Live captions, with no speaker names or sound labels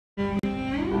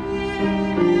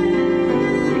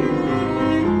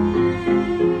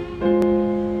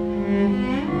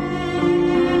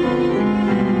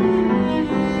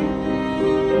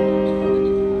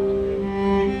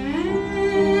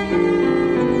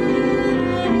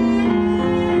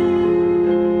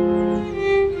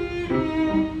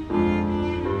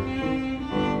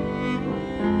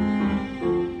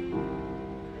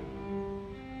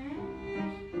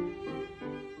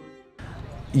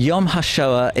Yom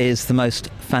Hashoah is the most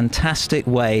fantastic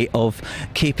way of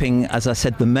keeping, as I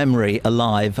said, the memory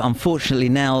alive. Unfortunately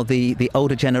now the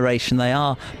older generation, they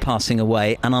are passing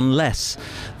away, and unless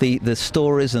the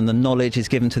stories and the knowledge is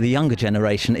given to the younger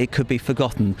generation, it could be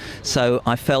forgotten. So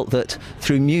I felt that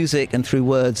through music and through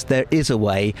words there is a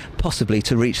way possibly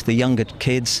to reach the younger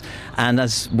kids, and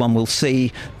as one will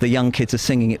see, the young kids are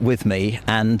singing it with me,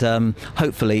 and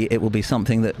hopefully it will be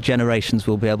something that generations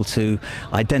will be able to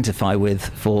identify with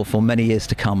for many years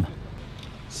to come.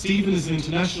 Stephen is an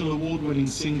international award-winning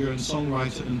singer and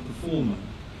songwriter and performer,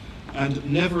 and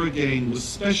Never Again was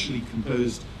specially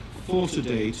composed for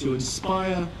today to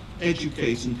inspire,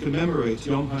 educate and commemorate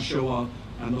Yom HaShoah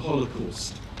and the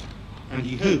Holocaust. And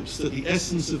he hopes that the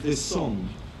essence of this song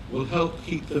will help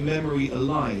keep the memory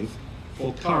alive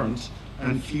for current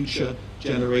and future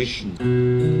generations.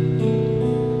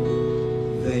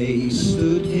 They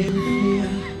stood in fear,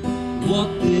 what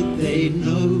did they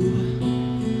know?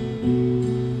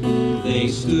 They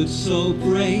stood so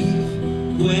brave,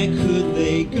 where could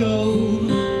they go?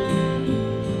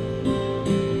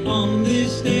 On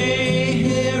this day,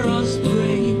 hear us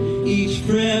pray, each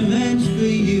prayer meant for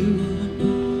you.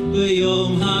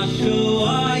 Yom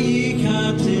HaShoah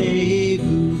yikatevu.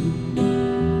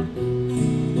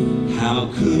 How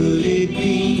could it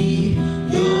be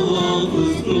the world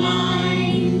was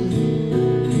blind?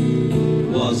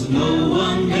 Was no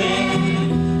one there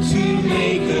to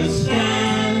make a stand?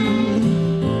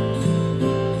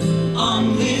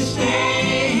 On this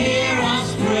day, hear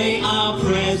us pray, our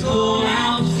prayers go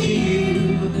out to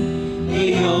you.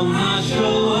 Yom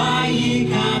HaShoah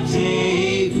yikatevu.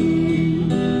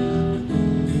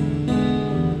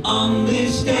 On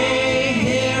this day,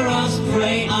 hear us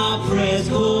pray, our prayers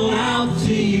go out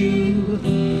to you.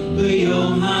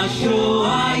 Yom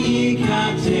HaShoah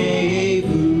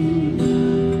yikatevu.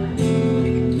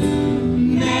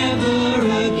 Never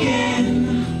again,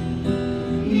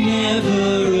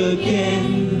 never again,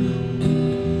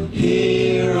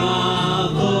 hear our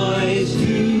voice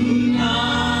tonight.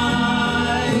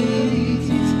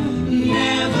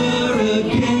 Never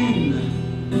again,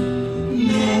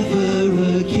 never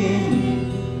again,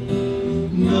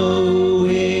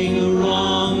 knowing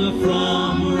wrong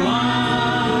from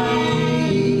right.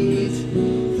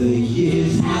 The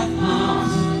years have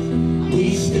passed,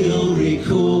 we still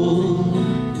recall.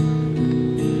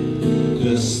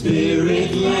 The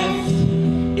spirit left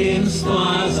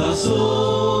inspires us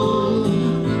all.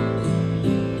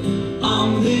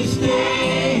 On this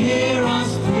day, hear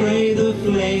us pray, the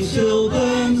flame still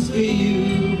burns for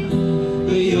you.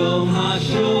 Yom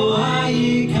HaShoah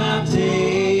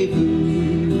yikatevu.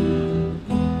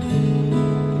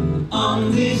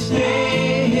 On this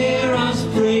day, hear us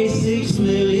pray, 6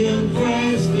 million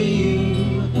prayers for you.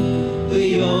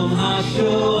 Yom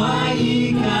HaShoah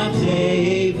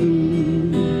yikatevu.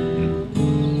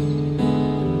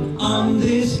 On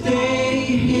this day,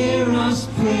 hear us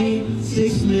pray,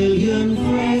 6 million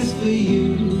prayers for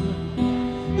you.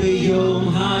 Yom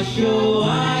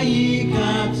HaShoah yikatevu.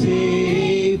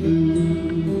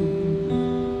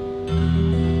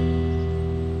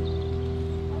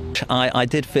 I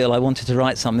did feel I wanted to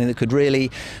write something that could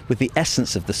really, with the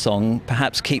essence of the song,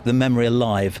 perhaps keep the memory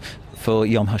alive for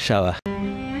Yom HaShoah.